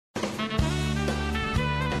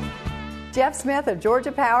Jeff Smith of Georgia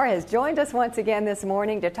Power has joined us once again this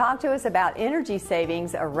morning to talk to us about energy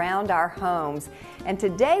savings around our homes. And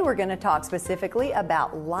today we're going to talk specifically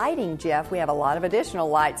about lighting, Jeff. We have a lot of additional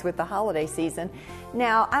lights with the holiday season.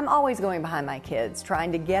 Now, I'm always going behind my kids,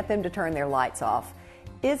 trying to get them to turn their lights off.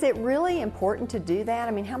 Is it really important to do that?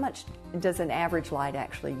 I mean, how much does an average light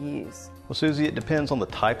actually use? Well, Susie, it depends on the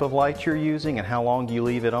type of light you're using and how long you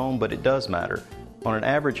leave it on, but it does matter. On an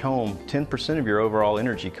average home, 10% of your overall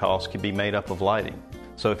energy costs can be made up of lighting.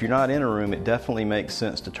 So if you're not in a room, it definitely makes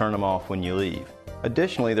sense to turn them off when you leave.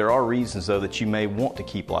 Additionally, there are reasons, though, that you may want to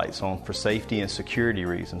keep lights on for safety and security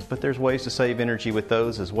reasons, but there's ways to save energy with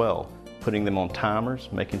those as well. Putting them on timers,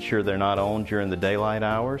 making sure they're not on during the daylight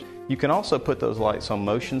hours. You can also put those lights on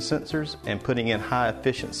motion sensors, and putting in high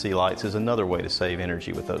efficiency lights is another way to save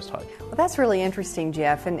energy with those types. Well, that's really interesting,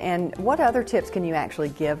 Jeff. And what other tips can you actually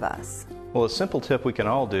give us? Well, a simple tip we can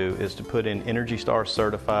all do is to put in ENERGY STAR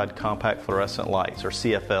certified compact fluorescent lights, or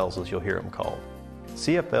CFLs as you'll hear them called.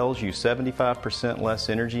 CFLs use 75% less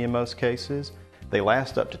energy in most cases. They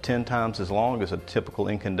last up to 10 times as long as a typical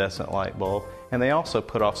incandescent light bulb, and they also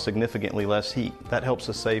put off significantly less heat. That helps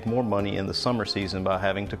us save more money in the summer season by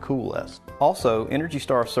having to cool less. Also, ENERGY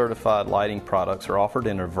STAR certified lighting products are offered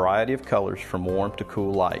in a variety of colors from warm to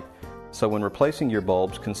cool light. So when replacing your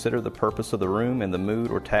bulbs, consider the purpose of the room and the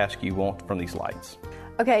mood or task you want from these lights.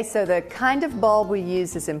 Okay, so the kind of bulb we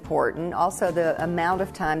use is important. Also, the amount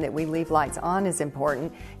of time that we leave lights on is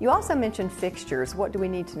important. You also mentioned fixtures. What do we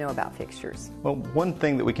need to know about fixtures? Well, one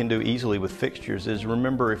thing that we can do easily with fixtures is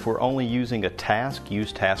remember, if we're only using a task,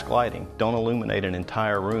 use task lighting. Don't illuminate an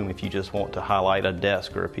entire room if you just want to highlight a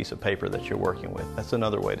desk or a piece of paper that you're working with. That's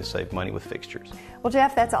another way to save money with fixtures. Well,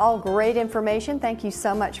 Jeff, that's all great information. Thank you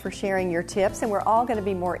so much for sharing your tips, and we're all going to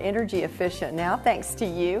be more energy efficient now, thanks to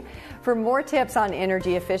you. For more tips on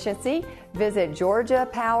energy efficiency, visit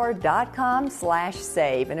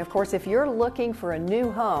georgiapower.com/save. And of course, if you're looking for a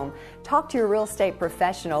new home, talk to your real estate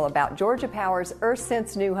professional about Georgia Power's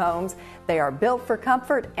EarthSense new homes. They are built for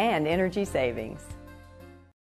comfort and energy savings.